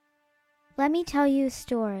Let me tell you a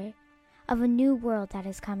story of a new world that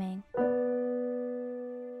is coming.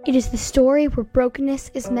 It is the story where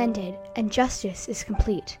brokenness is mended and justice is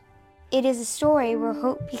complete. It is a story where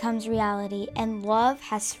hope becomes reality and love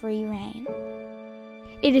has free reign.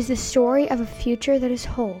 It is the story of a future that is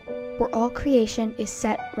whole, where all creation is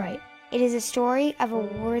set right. It is a story of a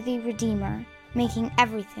worthy Redeemer, making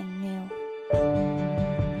everything new.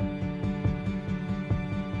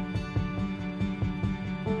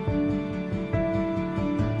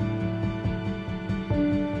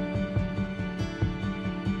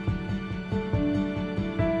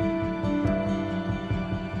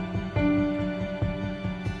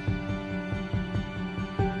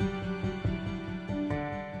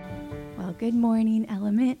 Good morning,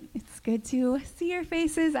 Element. It's good to see your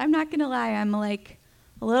faces. I'm not going to lie, I'm a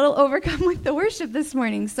little overcome with the worship this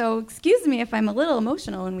morning, so excuse me if I'm a little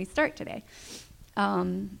emotional when we start today.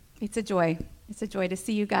 It's a joy. It's a joy to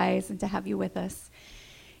see you guys and to have you with us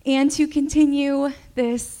and to continue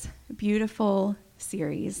this beautiful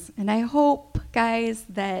series. And I hope, guys,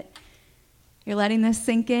 that you're letting this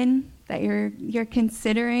sink in, that you're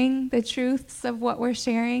considering the truths of what we're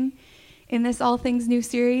sharing in this All Things New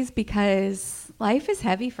series, because life is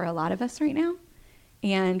heavy for a lot of us right now.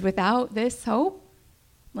 And without this hope,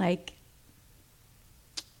 it's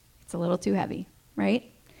a little too heavy, right?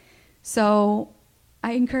 So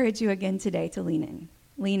I encourage you again today to lean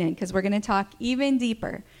in, because we're going to talk even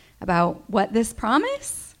deeper about what this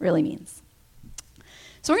promise really means.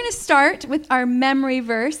 So we're going to start with our memory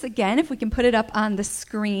verse again, if we can put it up on the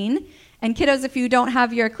screen. And kiddos, if you don't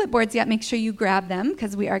have your clipboards yet, make sure you grab them,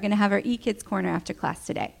 because we are going to have our eKids Corner after class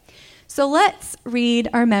today. So let's read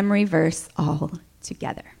our memory verse all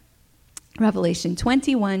together. Revelation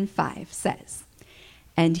 21:5 says,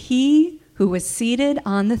 "And he who was seated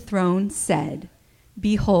on the throne said,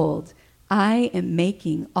 'Behold, I am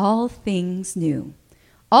making all things new.'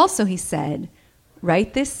 Also he said,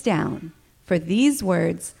 'Write this down, for these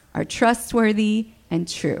words are trustworthy and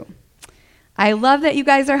true.'" I love that you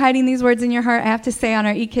guys are hiding these words in your heart. I have to say, on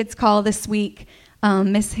our eKids call this week,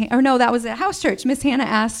 that was at House Church. Miss Hannah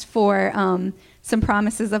asked for some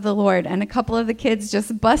promises of the Lord, and a couple of the kids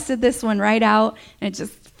just busted this one right out, and it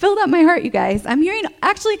just filled up my heart, you guys. I'm hearing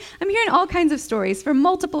all kinds of stories from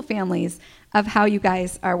multiple families of how you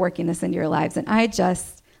guys are working this into your lives, and I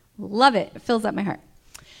just love it. It fills up my heart.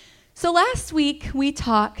 So last week, we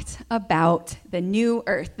talked about the new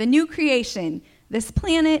earth, the new creation, this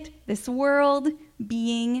planet, this world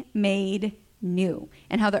being made new,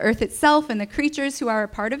 and how the earth itself and the creatures who are a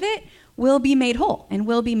part of it will be made whole and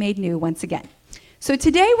will be made new once again. So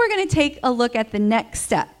today we're going to take a look at the next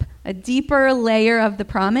step, a deeper layer of the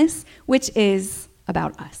promise, which is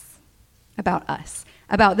about us,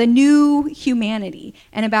 about the new humanity,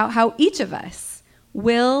 and about how each of us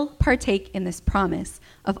will partake in this promise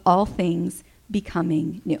of all things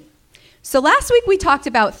becoming new. So last week we talked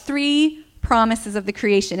about 3 promises of the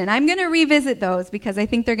creation, and I'm going to revisit those because I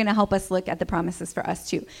think they're going to help us look at the promises for us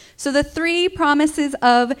too. So the 3 promises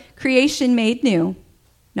of creation made new.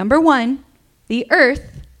 Number 1, the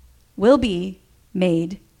earth will be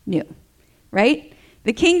made new, right?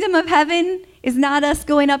 The kingdom of heaven is not us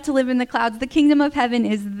going up to live in the clouds. The kingdom of heaven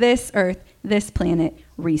is this earth, this planet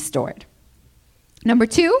restored. Number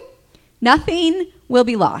 2, nothing will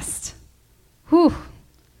be lost. Whew,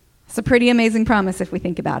 it's a pretty amazing promise if we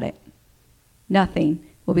think about it. Nothing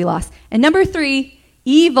will be lost. And number 3,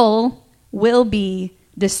 evil will be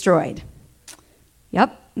destroyed.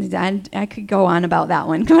 Yep, I could go on about that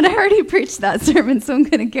one, but I already preached that sermon, so I'm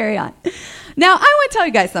going to carry on. Now, I want to tell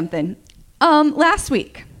you guys something. Last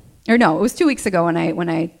week, it was 2 weeks ago when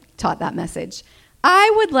I taught that message. I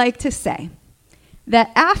would like to say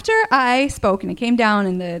that after I spoke and it came down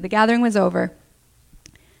and the gathering was over,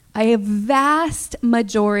 a vast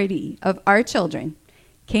majority of our children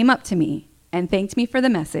came up to me and thanked me for the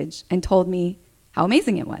message and told me how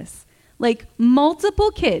amazing it was.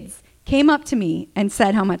 Multiple kids came up to me and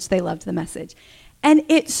said how much they loved the message. And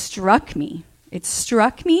it struck me. It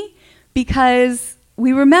struck me because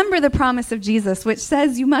we remember the promise of Jesus, which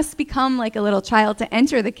says you must become like a little child to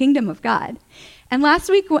enter the kingdom of God. And last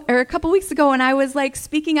week, or a couple weeks ago, when I was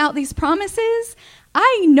speaking out these promises,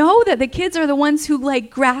 I know that the kids are the ones who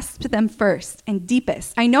grasped them first and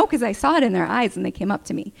deepest. I know because I saw it in their eyes and they came up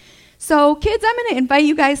to me. So kids, I'm going to invite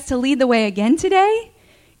you guys to lead the way again today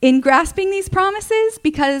in grasping these promises,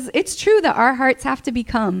 because it's true that our hearts have to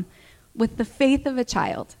become with the faith of a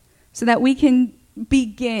child so that we can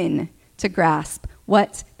begin to grasp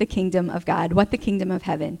what the kingdom of God, what the kingdom of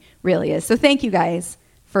heaven really is. So thank you guys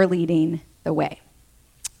for leading the way.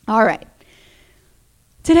 All right.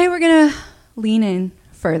 Today we're going to lean in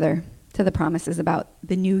further to the promises about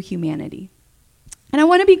the new humanity. And I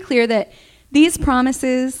want to be clear that these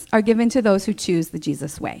promises are given to those who choose the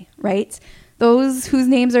Jesus way, right? Those whose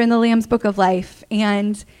names are in the Lamb's Book of Life.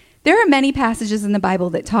 And there are many passages in the Bible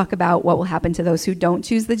that talk about what will happen to those who don't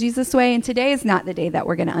choose the Jesus way. And today is not the day that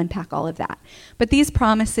we're going to unpack all of that. But these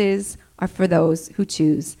promises are for those who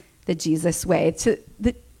choose the Jesus way.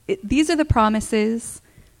 These are the promises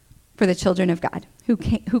for the children of God who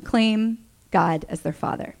claim God as their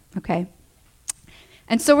Father, okay?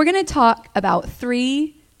 And so we're going to talk about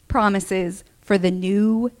 3 promises for the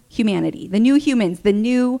new humanity, the new humans, the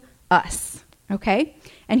new us, okay?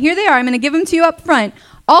 And here they are. I'm going to give them to you up front.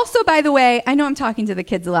 Also, by the way, I know I'm talking to the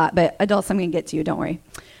kids a lot, but adults, I'm going to get to you. Don't worry.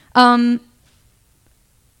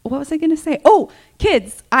 What was I going to say? Oh,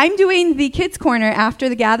 kids, I'm doing the kids' corner after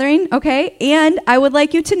the gathering, okay? And I would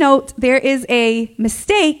like you to note there is a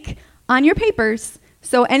mistake on your papers.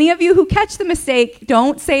 So any of you who catch the mistake,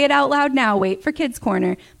 don't say it out loud now. Wait for kids'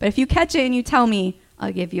 corner. But if you catch it and you tell me,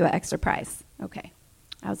 I'll give you an extra prize. Okay.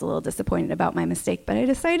 I was a little disappointed about my mistake, but I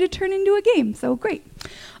decided to turn into a game, so great.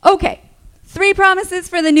 Okay. 3 promises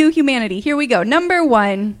for the new humanity. Here we go. Number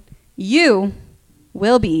 1, you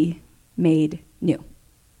will be made new.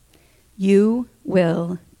 You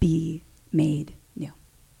will be made new.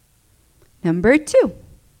 Number 2,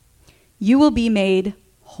 you will be made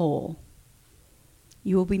whole.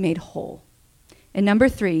 You will be made whole. And number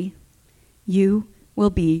 3, you will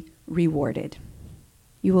be rewarded.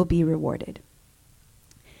 You will be rewarded.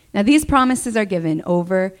 Now, these promises are given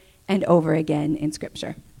over and over again in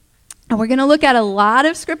Scripture. And we're going to look at a lot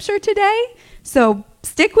of Scripture today, so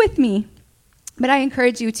stick with me. But I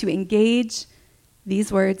encourage you to engage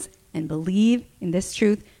these words and believe in this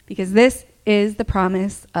truth, because this is the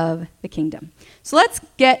promise of the kingdom. So let's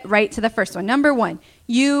get right to the first one. Number 1,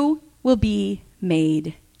 you will be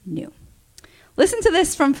made new. Listen to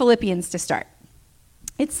this from Philippians to start.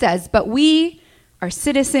 It says, "But we are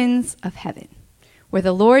citizens of heaven, where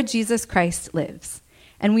the Lord Jesus Christ lives,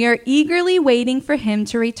 and we are eagerly waiting for him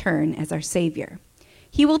to return as our Savior.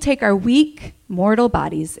 He will take our weak, mortal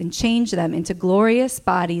bodies and change them into glorious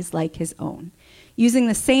bodies like his own, using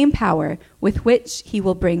the same power with which he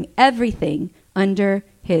will bring everything under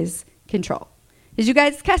his control." Did you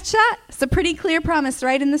guys catch that? It's a pretty clear promise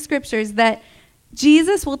right in the Scriptures that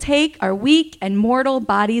Jesus will take our weak and mortal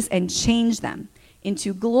bodies and change them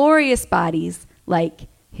into glorious bodies like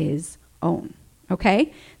his own.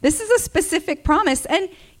 Okay? This is a specific promise, and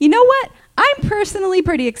you know what? I'm personally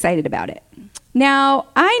pretty excited about it. Now,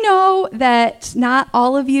 I know that not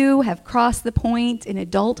all of you have crossed the point in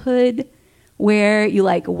adulthood where you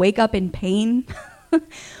wake up in pain.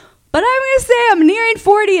 But I'm going to say I'm nearing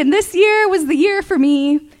 40, and this year was the year for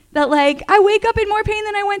me that I wake up in more pain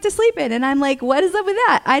than I went to sleep in. And I'm like, what is up with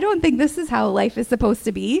that? I don't think this is how life is supposed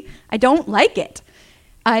to be. I don't like it.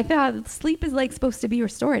 I thought sleep is supposed to be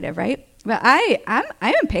restorative, right? But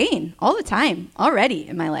I'm in pain all the time already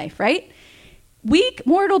in my life, right? Weak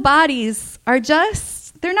mortal bodies are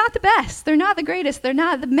they're not the best. They're not the greatest. They're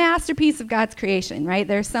not the masterpiece of God's creation, right?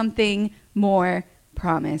 There's something more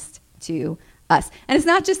promised to us. And it's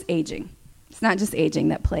not just aging. It's not just aging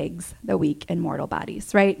that plagues the weak and mortal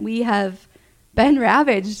bodies, right? We have been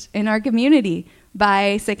ravaged in our community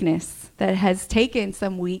by sickness that has taken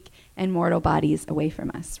some weak and mortal bodies away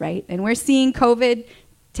from us, right? And we're seeing COVID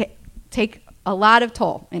take a lot of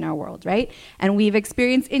toll in our world, right? And we've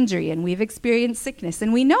experienced injury and we've experienced sickness.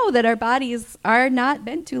 And we know that our bodies are not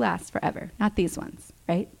meant to last forever, not these ones,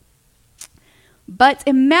 right? But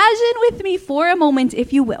imagine with me for a moment,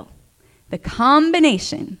 if you will, the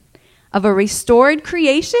combination of a restored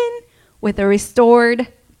creation with a restored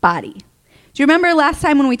body. Do you remember last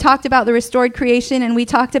time when we talked about the restored creation and we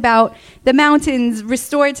talked about the mountains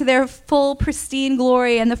restored to their full pristine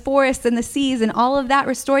glory and the forests and the seas and all of that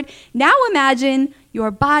restored? Now imagine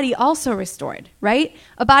your body also restored, right?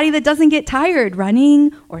 A body that doesn't get tired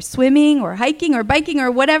running or swimming or hiking or biking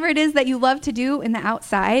or whatever it is that you love to do in the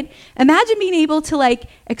outside. Imagine being able to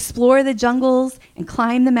explore the jungles and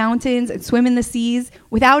climb the mountains and swim in the seas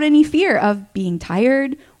without any fear of being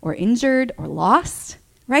tired or injured or lost.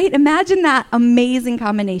 Right? Imagine that amazing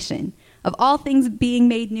combination of all things being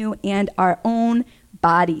made new and our own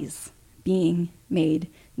bodies being made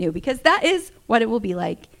new, because that is what it will be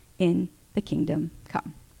like in the kingdom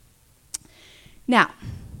come. Now,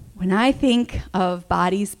 when I think of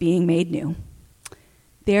bodies being made new,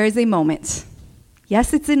 there is a moment.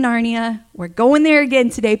 Yes, it's in Narnia. We're going there again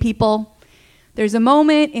today, people. There's a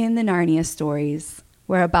moment in the Narnia stories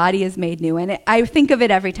where a body is made new. And I think of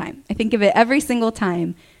it every time. I think of it every single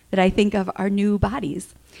time that I think of our new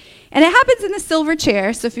bodies. And it happens in the silver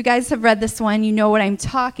chair. So if you guys have read this one, you know what I'm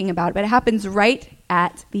talking about. But it happens right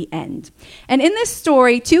at the end. And in this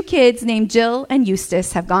story, 2 kids named Jill and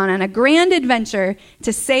Eustace have gone on a grand adventure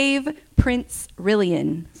to save Prince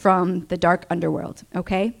Rilian from the dark underworld,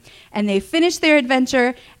 okay? And they finished their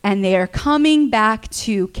adventure, and they are coming back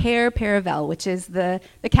to Cair Paravel, which is the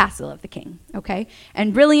castle of the king, okay?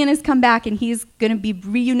 And Rilian has come back, and he's going to be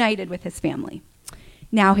reunited with his family.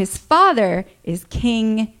 Now, his father is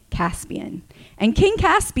King Caspian. And King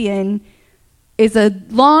Caspian is a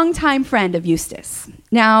longtime friend of Eustace.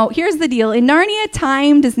 Now, here's the deal. In Narnia,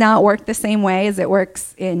 time does not work the same way as it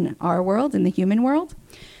works in our world, in the human world.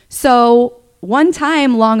 So one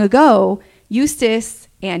time long ago, Eustace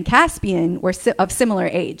and Caspian were of similar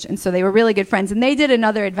age, and so they were really good friends, and they did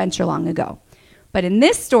another adventure long ago. But in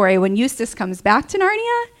this story, when Eustace comes back to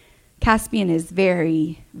Narnia, Caspian is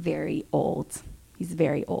very, very old. He's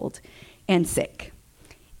very old and sick.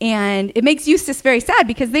 And it makes Eustace very sad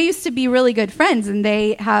because they used to be really good friends, and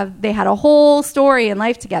they had a whole story and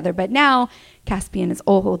life together, but now Caspian is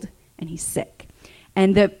old and he's sick.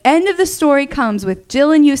 And the end of the story comes with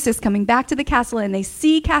Jill and Eustace coming back to the castle, and they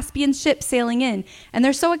see Caspian's ship sailing in, and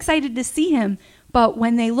they're so excited to see him. But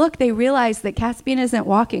when they look, they realize that Caspian isn't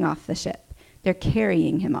walking off the ship. They're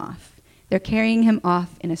carrying him off. They're carrying him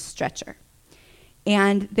off in a stretcher.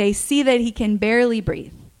 And they see that he can barely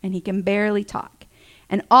breathe, and he can barely talk.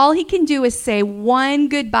 And all he can do is say one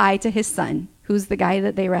goodbye to his son, who's the guy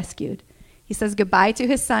that they rescued. He says goodbye to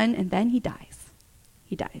his son, and then he dies.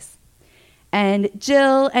 He dies. And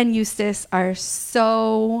Jill and Eustace are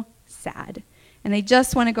so sad, and they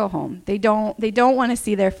just want to go home. They don't want to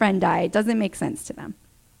see their friend die. It doesn't make sense to them.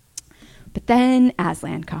 But then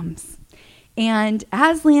Aslan comes, and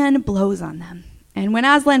Aslan blows on them. And when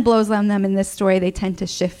Aslan blows on them in this story, they tend to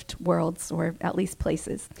shift worlds, or at least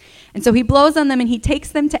places. And so he blows on them, and he takes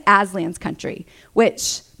them to Aslan's country,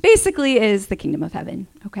 which basically is the kingdom of heaven,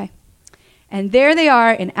 okay? And there they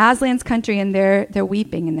are in Aslan's country, and they're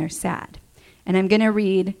weeping and they're sad. And I'm going to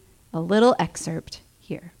read a little excerpt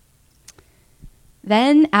here.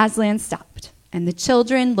 Then Aslan stopped, and the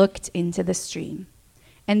children looked into the stream.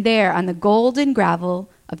 And there, on the golden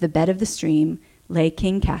gravel of the bed of the stream, lay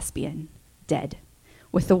King Caspian, dead,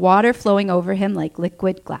 with the water flowing over him like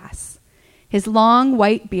liquid glass. His long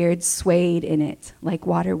white beard swayed in it like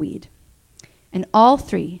water weed. And all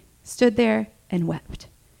 3 stood there and wept.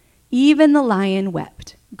 Even the lion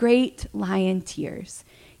wept, great lion tears,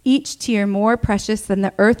 each tear more precious than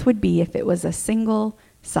the earth would be if it was a single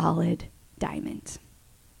solid diamond.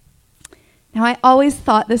 Now, I always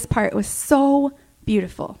thought this part was so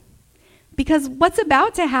beautiful, because what's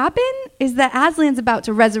about to happen is that Aslan's about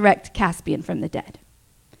to resurrect Caspian from the dead.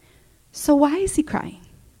 So why is he crying?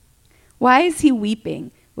 Why is he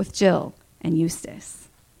weeping with Jill and Eustace?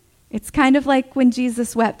 It's kind of like when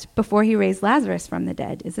Jesus wept before he raised Lazarus from the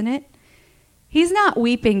dead, isn't it? He's not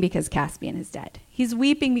weeping because Caspian is dead. He's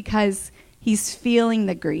weeping because he's feeling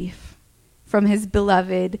the grief from his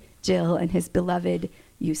beloved Jill and his beloved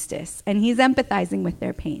Eustace, and he's empathizing with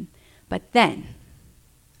their pain. But then,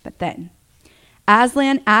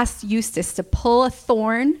 Aslan asked Eustace to pull a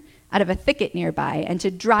thorn out of a thicket nearby and to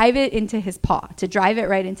drive it into his paw, to drive it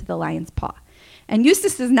right into the lion's paw. And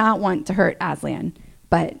Eustace does not want to hurt Aslan,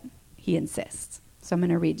 but he insists. So I'm going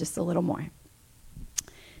to read just a little more.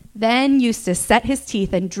 Then Eustace set his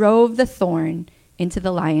teeth and drove the thorn into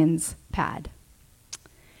the lion's pad.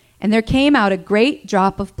 And there came out a great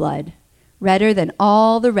drop of blood, redder than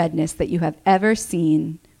all the redness that you have ever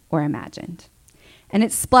seen or imagined. And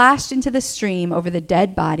it splashed into the stream over the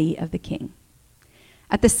dead body of the king.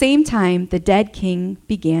 At the same time, the dead king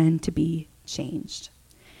began to be changed.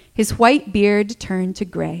 His white beard turned to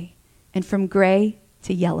gray, and from gray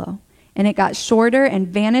to yellow, and it got shorter and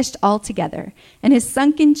vanished altogether, and his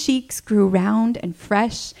sunken cheeks grew round and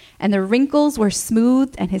fresh, and the wrinkles were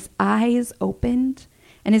smoothed, and his eyes opened,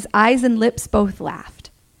 and his eyes and lips both laughed.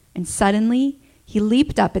 And suddenly he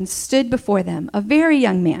leaped up and stood before them, a very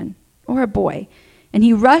young man, or a boy, and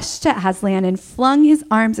he rushed to Aslan and flung his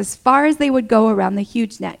arms as far as they would go around the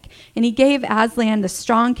huge neck, and he gave Aslan the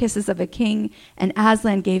strong kisses of a king, and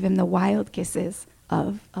Aslan gave him the wild kisses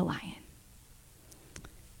of a lion.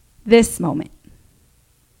 This moment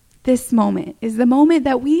is the moment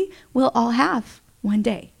that we will all have one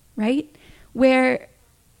day, right? Where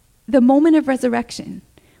the moment of resurrection,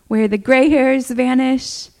 where the gray hairs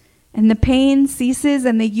vanish and the pain ceases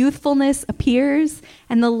and the youthfulness appears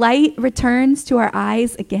and the light returns to our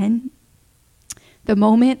eyes again. The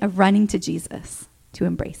moment of running to Jesus to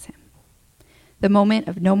embrace him. The moment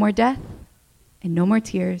of no more death and no more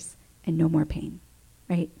tears and no more pain,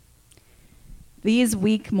 right? These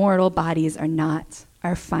weak mortal bodies are not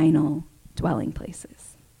our final dwelling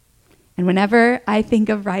places. And whenever I think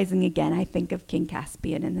of rising again, I think of King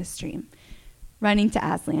Caspian in the stream, running to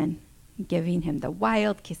Aslan, giving him the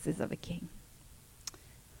wild kisses of a king.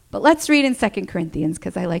 But let's read in 2 Corinthians,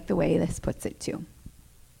 because I like the way this puts it too.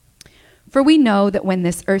 For we know that when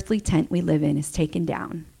this earthly tent we live in is taken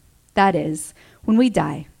down, that is, when we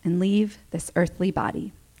die and leave this earthly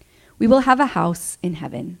body, we will have a house in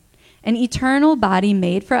heaven, an eternal body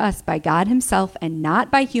made for us by God himself and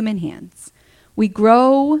not by human hands. We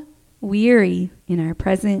grow weary in our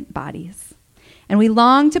present bodies, and we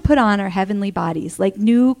long to put on our heavenly bodies like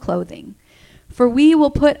new clothing, for we will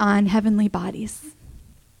put on heavenly bodies.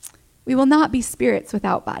 We will not be spirits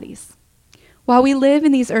without bodies. While we live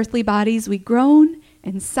in these earthly bodies, we groan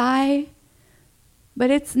and sigh, but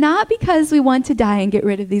it's not because we want to die and get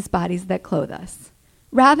rid of these bodies that clothe us.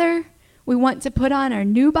 Rather, we want to put on our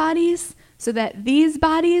new bodies so that these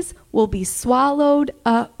bodies will be swallowed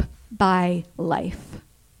up by life.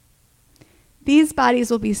 These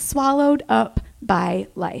bodies will be swallowed up by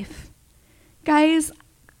life. Guys,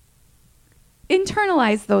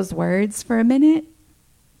 internalize those words for a minute,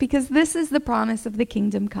 because this is the promise of the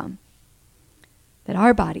kingdom come, that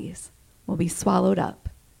our bodies will be swallowed up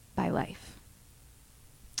by life.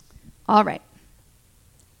 All right.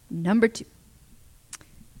 Number 2.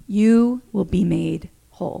 You will be made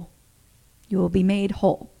whole. You will be made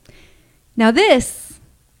whole. Now this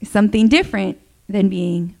is something different than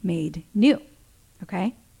being made new,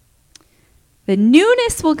 okay? The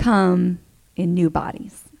newness will come in new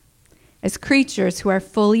bodies as creatures who are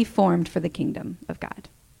fully formed for the kingdom of God.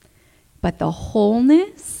 But the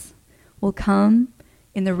wholeness will come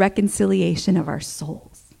in the reconciliation of our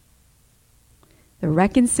souls. The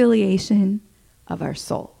reconciliation of our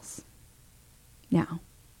souls. Now,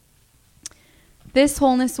 this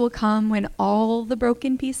wholeness will come when all the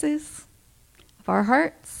broken pieces of our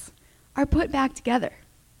hearts are put back together.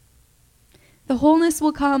 The wholeness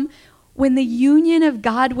will come when the union of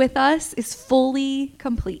God with us is fully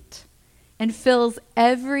complete and fills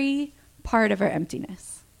every part of our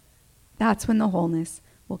emptiness. That's when the wholeness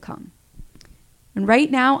will come. And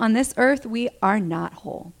right now on this earth, we are not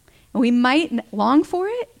whole. And we might long for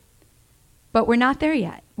it, but we're not there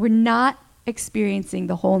yet. We're not experiencing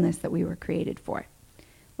the wholeness that we were created for.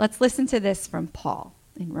 Let's listen to this from Paul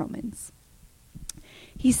in Romans.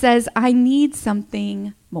 He says, I need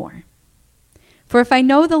something more. For if I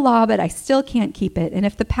know the law, but I still can't keep it, and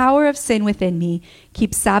if the power of sin within me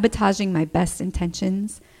keeps sabotaging my best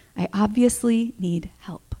intentions, I obviously need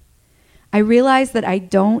help. I realize that I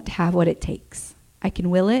don't have what it takes. I can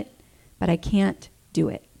will it, but I can't do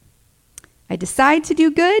it. I decide to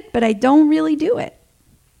do good, but I don't really do it.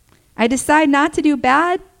 I decide not to do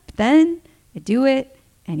bad, but then I do it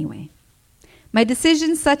anyway. My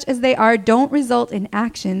decisions, such as they are, don't result in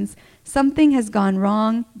actions. Something has gone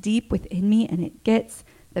wrong deep within me, and it gets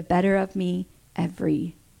the better of me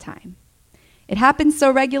every time. It happens so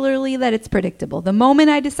regularly that it's predictable. The moment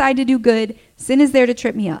I decide to do good, sin is there to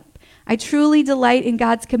trip me up. I truly delight in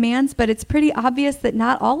God's commands, but it's pretty obvious that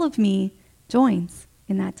not all of me joins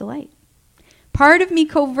in that delight. Parts of me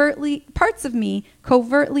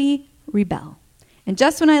covertly rebel. And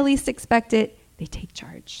just when I least expect it, they take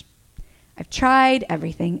charge. I've tried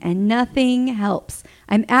everything and nothing helps.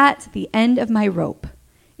 I'm at the end of my rope.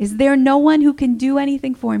 Is there no one who can do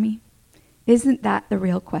anything for me? Isn't that the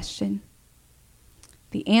real question?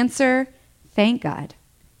 The answer, thank God,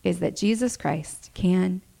 is that Jesus Christ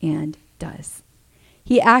can and does.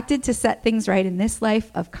 He acted to set things right in this life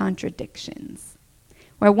of contradictions,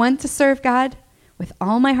 where I want to serve God with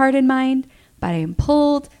all my heart and mind, but I am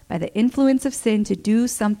pulled by the influence of sin to do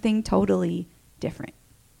something totally different.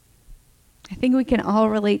 I think we can all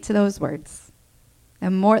relate to those words. The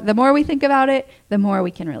more we think about it, the more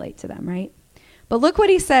we can relate to them, right? But look what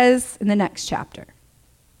he says in the next chapter.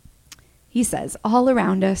 He says, all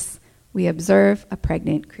around us, we observe a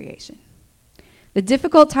pregnant creation. The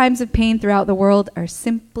difficult times of pain throughout the world are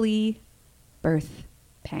simply birth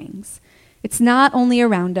pangs. It's not only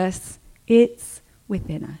around us, it's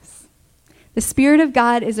within us. The Spirit of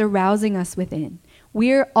God is arousing us within.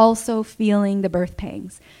 We're also feeling the birth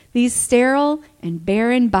pangs. These sterile and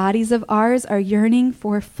barren bodies of ours are yearning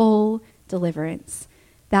for full deliverance.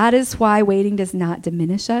 That is why waiting does not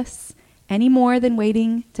diminish us any more than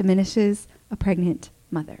waiting diminishes a pregnant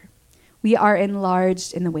mother. We are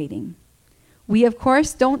enlarged in the waiting. We, of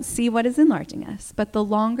course, don't see what is enlarging us, but the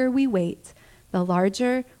longer we wait, the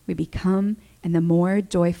larger we become and the more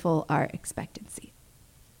joyful our expectancy.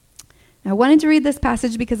 Now, I wanted to read this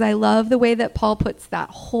passage because I love the way that Paul puts that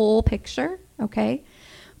whole picture, okay?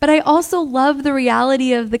 But I also love the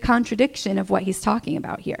reality of the contradiction of what he's talking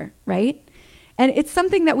about here, right? And it's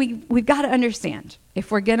something that we've got to understand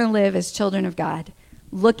if we're going to live as children of God,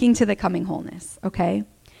 looking to the coming wholeness, okay?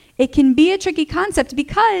 It can be a tricky concept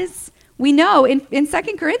because we know in 2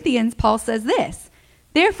 Corinthians, Paul says this,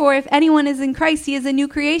 therefore, if anyone is in Christ, he is a new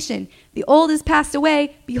creation. The old has passed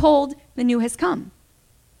away. Behold, the new has come.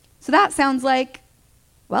 So that sounds like,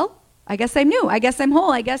 well, I guess I'm new. I guess I'm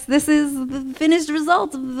whole. I guess this is the finished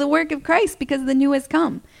result of the work of Christ because the new has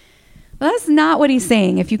come. But that's not what he's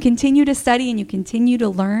saying. If you continue to study and you continue to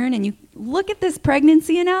learn and you look at this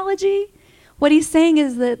pregnancy analogy, what he's saying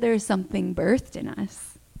is that there's something birthed in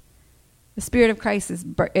us. The Spirit of Christ is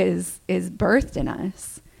birthed in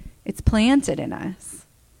us. It's planted in us.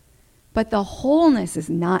 But the wholeness is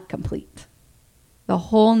not complete. The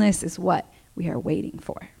wholeness is what we are waiting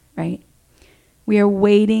for, right? We are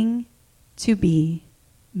waiting to be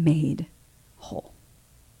made whole.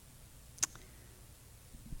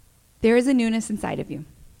 There is a newness inside of you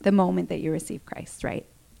the moment that you receive Christ, right?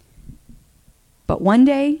 But one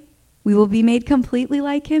day, we will be made completely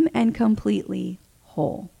like him and completely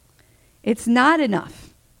whole. It's not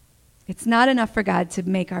enough. It's not enough for God to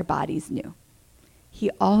make our bodies new. He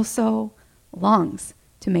also longs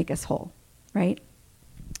to make us whole, right?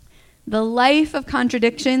 The life of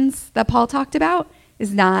contradictions that Paul talked about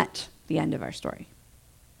is not the end of our story,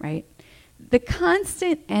 right? The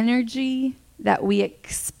constant energy that we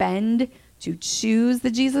expend to choose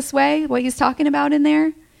the Jesus way, what he's talking about in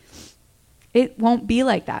there, it won't be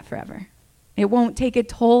like that forever. It won't take a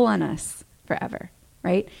toll on us forever,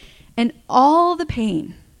 right? And all the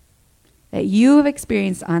pain that you have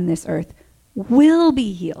experienced on this earth will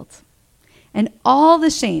be healed. And all the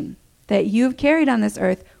shame that you have carried on this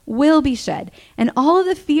earth will be shed. And all of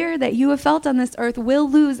the fear that you have felt on this earth will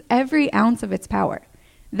lose every ounce of its power.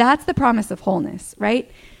 That's the promise of wholeness,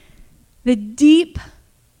 right? The deep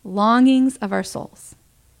longings of our souls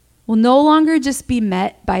will no longer just be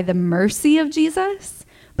met by the mercy of Jesus,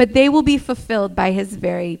 but they will be fulfilled by his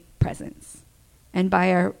very presence and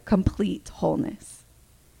by our complete wholeness.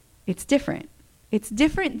 It's different. It's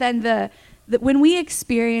different than when we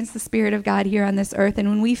experience the Spirit of God here on this earth and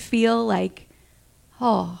when we feel like,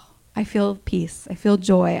 oh, I feel peace, I feel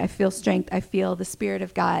joy, I feel strength, I feel the Spirit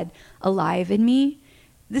of God alive in me.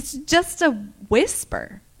 This is just a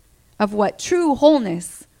whisper of what true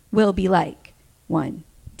wholeness will be like one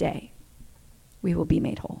day. We will be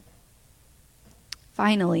made whole.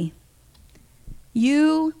 Finally,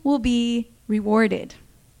 you will be rewarded.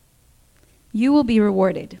 You will be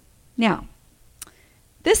rewarded. Now,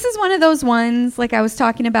 this is one of those ones, like I was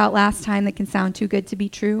talking about last time, that can sound too good to be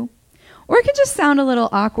true. Or it can just sound a little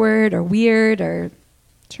awkward or weird or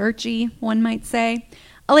churchy, one might say.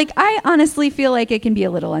 Like, I honestly feel like it can be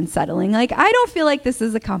a little unsettling. Like, I don't feel like this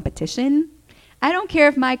is a competition. I don't care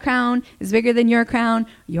if my crown is bigger than your crown,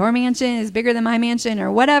 your mansion is bigger than my mansion,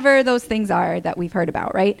 or whatever those things are that we've heard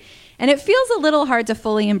about, right? And it feels a little hard to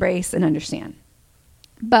fully embrace and understand.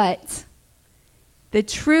 But the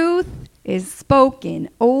truth is spoken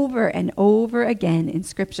over and over again in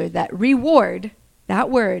Scripture that reward, that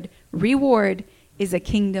word, reward, is a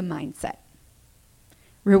kingdom mindset.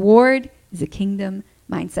 Reward is a kingdom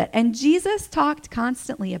mindset. And Jesus talked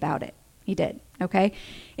constantly about it. He did, okay?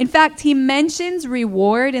 In fact, he mentions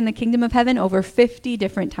reward in the kingdom of heaven over 50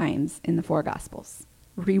 different times in the 4 Gospels.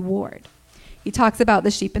 Reward. He talks about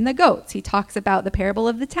the sheep and the goats. He talks about the parable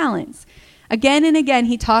of the talents. Again and again,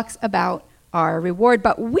 he talks about our reward,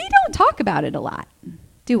 but we don't talk about it a lot,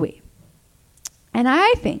 do we? And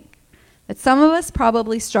I think that some of us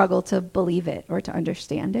probably struggle to believe it or to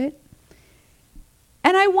understand it.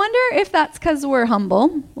 And I wonder if that's because we're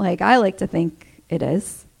humble, like I like to think it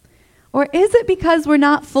is, or is it because we're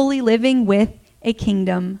not fully living with a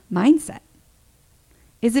kingdom mindset?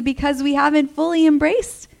 Is it because we haven't fully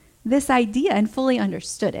embraced this idea and fully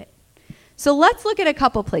understood it? So let's look at a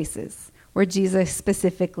couple places where Jesus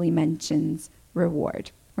specifically mentions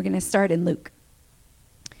reward. We're going to start in Luke.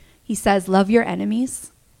 He says, love your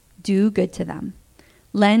enemies, do good to them,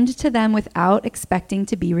 lend to them without expecting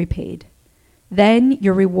to be repaid. Then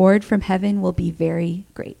your reward from heaven will be very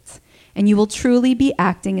great, and you will truly be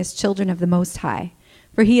acting as children of the Most High,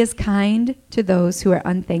 for he is kind to those who are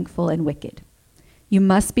unthankful and wicked. You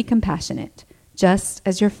must be compassionate, just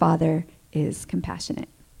as your Father is compassionate.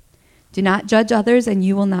 Do not judge others, and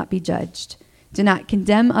you will not be judged. Do not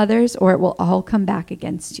condemn others, or it will all come back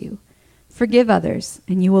against you. Forgive others,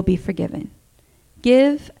 and you will be forgiven.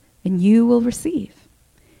 Give, and you will receive.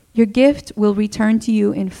 Your gift will return to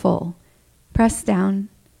you in full, pressed down,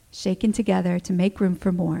 shaken together to make room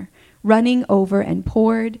for more, running over and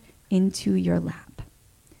poured into your lap.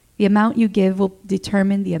 The amount you give will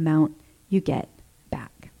determine the amount you get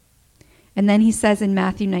back. And then he says in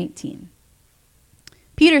Matthew 19,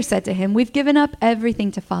 Peter said to him, "We've given up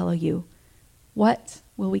everything to follow you. What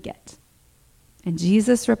will we get?" And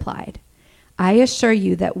Jesus replied, "I assure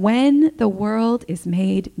you that when the world is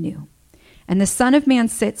made new, and the Son of Man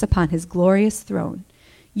sits upon his glorious throne,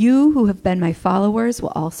 you who have been my followers will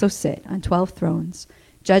also sit on 12 thrones,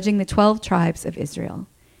 judging the 12 tribes of Israel.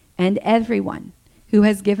 And everyone who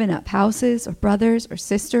has given up houses or brothers or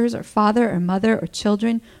sisters or father or mother or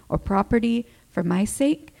children or property for my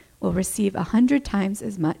sake will receive 100 times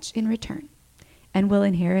as much in return and will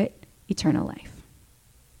inherit eternal life."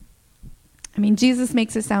 I mean, Jesus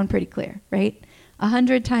makes it sound pretty clear, right?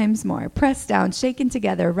 100 times more, pressed down, shaken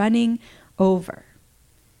together, running over.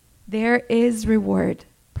 There is reward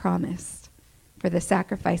promised for the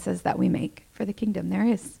sacrifices that we make for the kingdom. There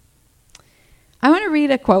is. I want to read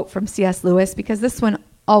a quote from C.S. Lewis because this one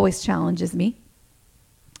always challenges me.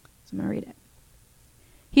 So I'm going to read it.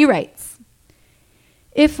 He writes,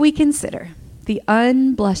 "If we consider the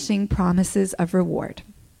unblushing promises of reward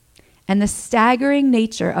and the staggering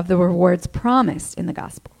nature of the rewards promised in the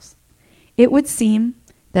Gospels, it would seem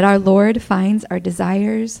that our Lord finds our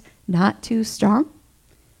desires not too strong,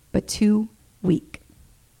 but too weak.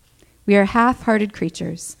 We are half-hearted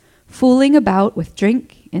creatures, fooling about with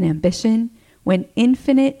drink and ambition when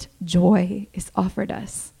infinite joy is offered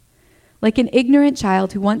us. Like an ignorant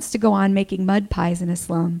child who wants to go on making mud pies in a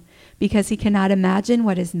slum because he cannot imagine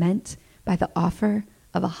what is meant by the offer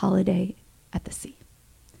of a holiday at the sea.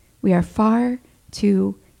 We are far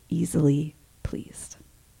too easily pleased."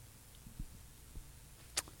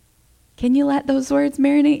 Can you let those words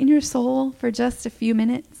marinate in your soul for just a few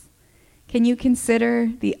minutes? Can you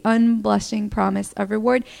consider the unblushing promise of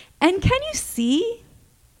reward? And can you see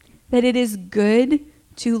that it is good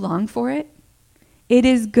to long for it? It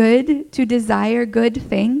is good to desire good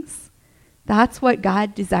things. That's what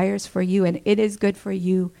God desires for you, and it is good for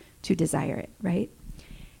you to desire it, right?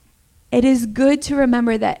 It is good to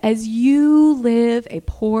remember that as you live a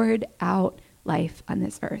poured out life on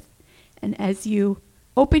this earth, and as you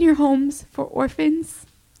open your homes for orphans,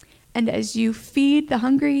 and as you feed the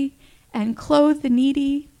hungry and clothe the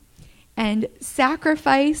needy, and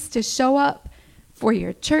sacrifice to show up for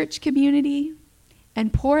your church community,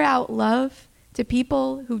 and pour out love to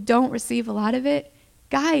people who don't receive a lot of it,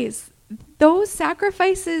 guys, those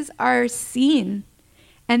sacrifices are seen,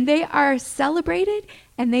 and they are celebrated,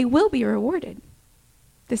 and they will be rewarded.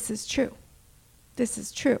 This is true. This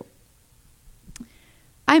is true.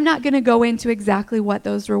 I'm not going to go into exactly what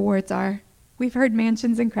those rewards are. We've heard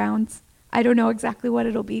mansions and crowns. I don't know exactly what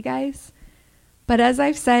it'll be, guys. But as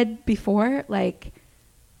I've said before,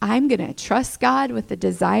 I'm going to trust God with the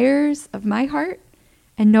desires of my heart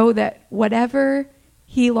and know that whatever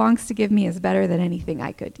he longs to give me is better than anything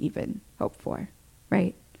I could even hope for,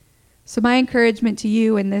 right? So my encouragement to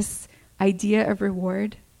you in this idea of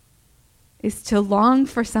reward is to long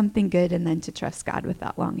for something good and then to trust God with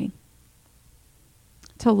that longing.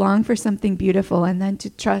 To long for something beautiful and then to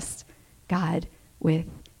trust God with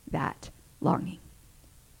that longing.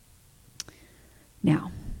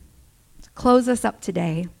 Now, to close us up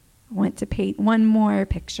today, I want to paint one more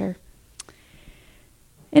picture.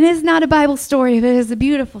 It is not a Bible story, but it is a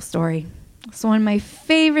beautiful story. It's one of my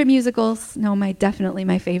favorite musicals. Definitely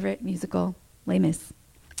my favorite musical, Les Mis.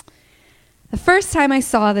 The first time I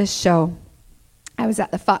saw this show, I was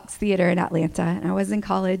at the Fox Theater in Atlanta, and I was in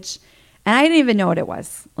college, and I didn't even know what it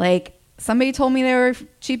was. Somebody told me there were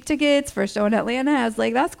cheap tickets for a show in Atlanta. I was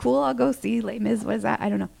like, that's cool. I'll go see Les Mis. What is that? I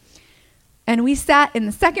don't know. And we sat in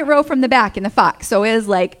the second row from the back in the Fox. So it was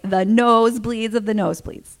like the nosebleeds of the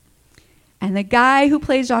nosebleeds. And the guy who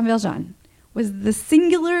plays Jean Valjean was the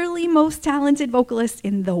singularly most talented vocalist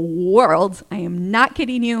in the world. I am not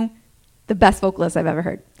kidding you. The best vocalist I've ever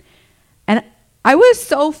heard. And I was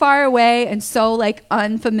so far away and so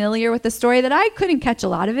unfamiliar with the story that I couldn't catch a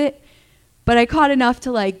lot of it. But I caught enough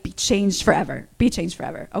to be changed forever. Be changed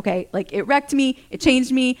forever. Okay? It wrecked me. It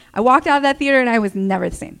changed me. I walked out of that theater and I was never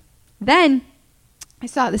the same. Then I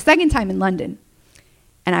saw it the second time in London.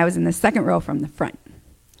 And I was in the second row from the front.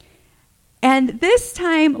 And this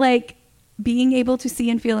time, being able to see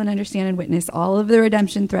and feel and understand and witness all of the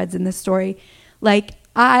redemption threads in this story,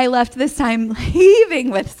 I left this time heaving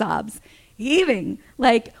with sobs. Heaving.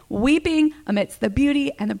 Weeping amidst the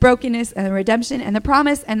beauty and the brokenness and the redemption and the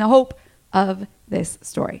promise and the hope of this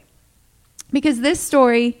story. Because this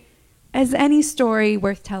story, as any story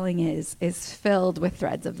worth telling is filled with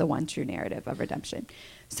threads of the one true narrative of redemption.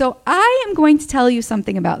 So I am going to tell you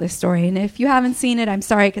something about this story, and if you haven't seen it, I'm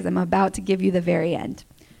sorry because I'm about to give you the very end.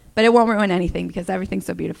 but it won't ruin anything because everything's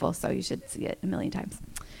so beautiful, so you should see it a million times.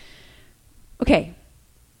 Okay,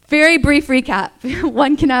 very brief recap.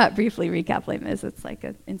 One cannot briefly recap Les Mis. It's like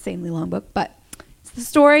an insanely long book, but it's the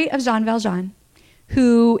story of Jean Valjean,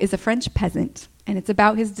 who is a French peasant, and it's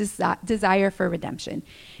about his desire for redemption.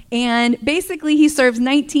 And basically, he serves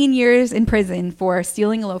 19 years in prison for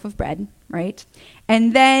stealing a loaf of bread, right?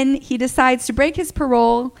 And then he decides to break his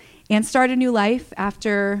parole and start a new life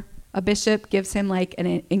after a bishop gives him like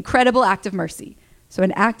an incredible act of mercy. So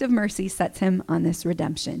an act of mercy sets him on this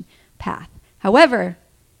redemption path. However,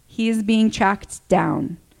 he is being tracked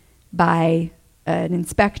down by an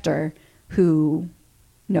inspector who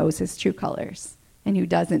knows his true colors and who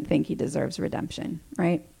doesn't think he deserves redemption,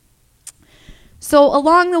 right? So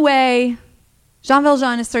along the way, Jean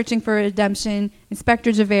Valjean is searching for redemption.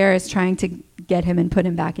 Inspector Javert is trying to get him and put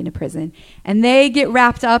him back into prison. And they get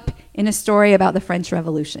wrapped up in a story about the French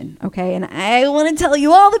Revolution, okay? And I want to tell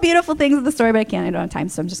you all the beautiful things of the story, but I can't. I don't have time,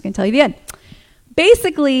 so I'm just going to tell you the end.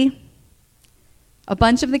 Basically, a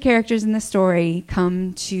bunch of the characters in the story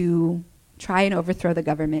come to try and overthrow the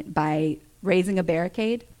government by raising a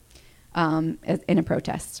barricade in a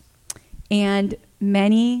protest. And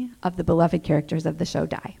many of the beloved characters of the show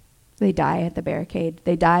die. They die at the barricade.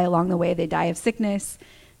 They die along the way. They die of sickness.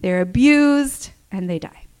 They're abused, and they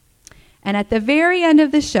die. And at the very end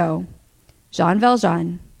of the show, Jean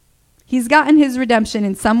Valjean, he's gotten his redemption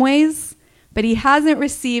in some ways, but he hasn't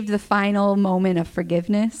received the final moment of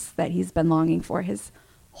forgiveness that he's been longing for his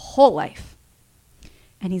whole life.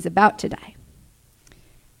 And he's about to die.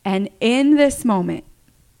 And in this moment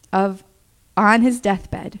of on his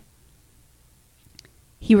deathbed,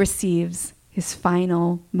 he receives his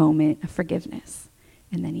final moment of forgiveness,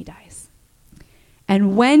 and then he dies.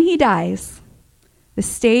 And when he dies, the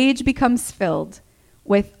stage becomes filled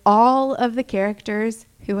with all of the characters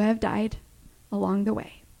who have died along the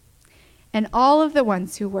way. And all of the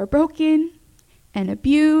ones who were broken and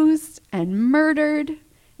abused and murdered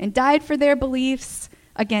and died for their beliefs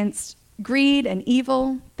against greed and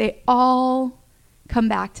evil, they all come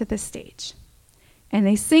back to the stage. And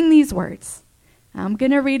they sing these words. I'm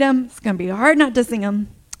going to read them. It's going to be hard not to sing them.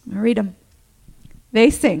 I'm going to read them. They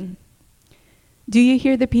sing, "Do you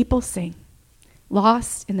hear the people sing,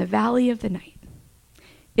 lost in the valley of the night?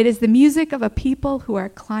 It is the music of a people who are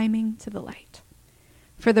climbing to the light.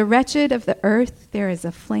 For the wretched of the earth there is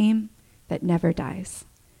a flame that never dies.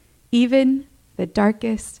 Even the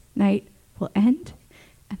darkest night will end,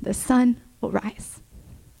 and the sun will rise.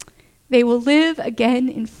 They will live again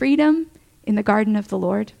in freedom in the garden of the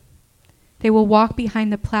Lord. They will walk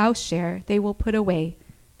behind the plowshare. They will put away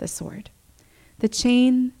the sword. The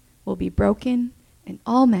chain will be broken, and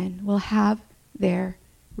all men will have their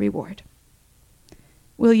reward.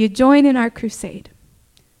 Will you join in our crusade?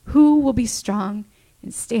 Who will be strong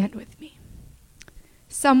and stand with me?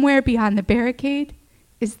 Somewhere beyond the barricade,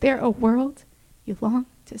 is there a world you long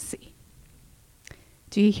to see?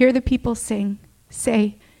 Do you hear the people sing?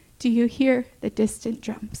 Say, do you hear the distant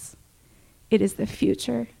drums? It is the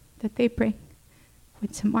future that they bring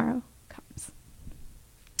when tomorrow comes."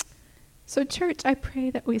 So church, I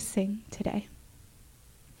pray that we sing today.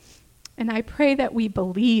 And I pray that we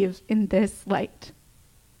believe in this light,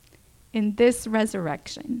 in this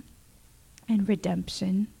resurrection and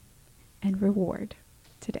redemption and reward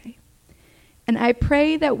today. And I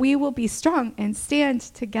pray that we will be strong and stand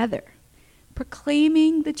together,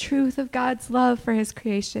 proclaiming the truth of God's love for his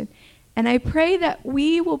creation. And I pray that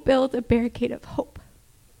we will build a barricade of hope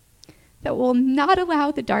that will not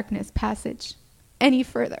allow the darkness passage any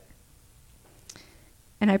further.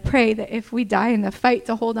 And I pray that if we die in the fight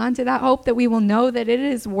to hold on to that hope, that we will know that it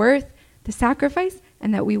is worth the sacrifice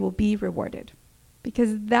and that we will be rewarded.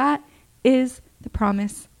 Because that is the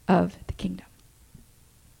promise of the kingdom.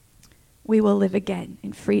 We will live again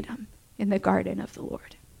in freedom in the garden of the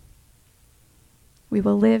Lord. We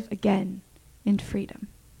will live again in freedom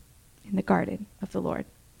in the garden of the Lord.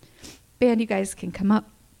 Band, you guys can come up.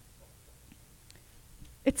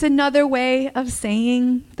 It's another way of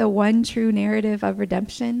saying the one true narrative of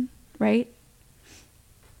redemption, right?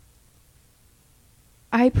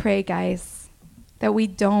 I pray, guys, that we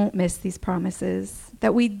don't miss these promises,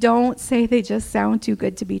 that we don't say they just sound too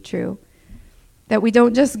good to be true, that we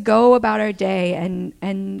don't just go about our day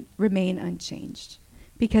and remain unchanged,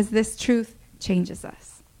 because this truth changes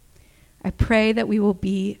us. I pray that we will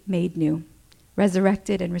be made new,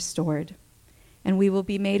 resurrected and restored, and we will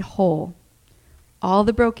be made whole, all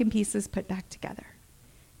the broken pieces put back together,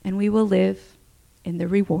 and we will live in the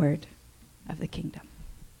reward of the kingdom.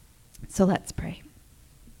 So let's pray.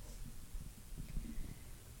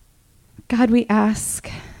 God, we ask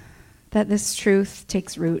that this truth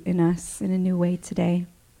takes root in us in a new way today.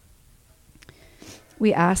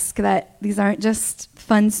 We ask that these aren't just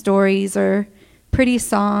fun stories or pretty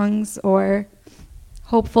songs or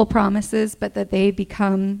hopeful promises, but that they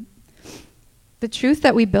become the truth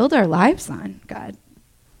that we build our lives on, God.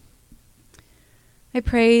 I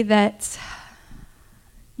pray that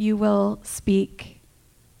you will speak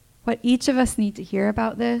what each of us need to hear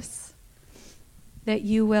about this, that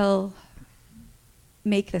you will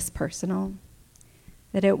make this personal,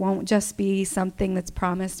 that it won't just be something that's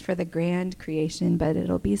promised for the grand creation, but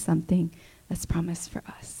it'll be something that's promised for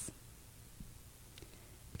us.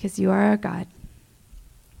 Because you are our God.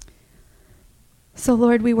 So,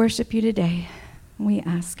 Lord, we worship you today. We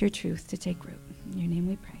ask your truth to take root. In your name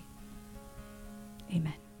we pray.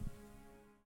 Amen.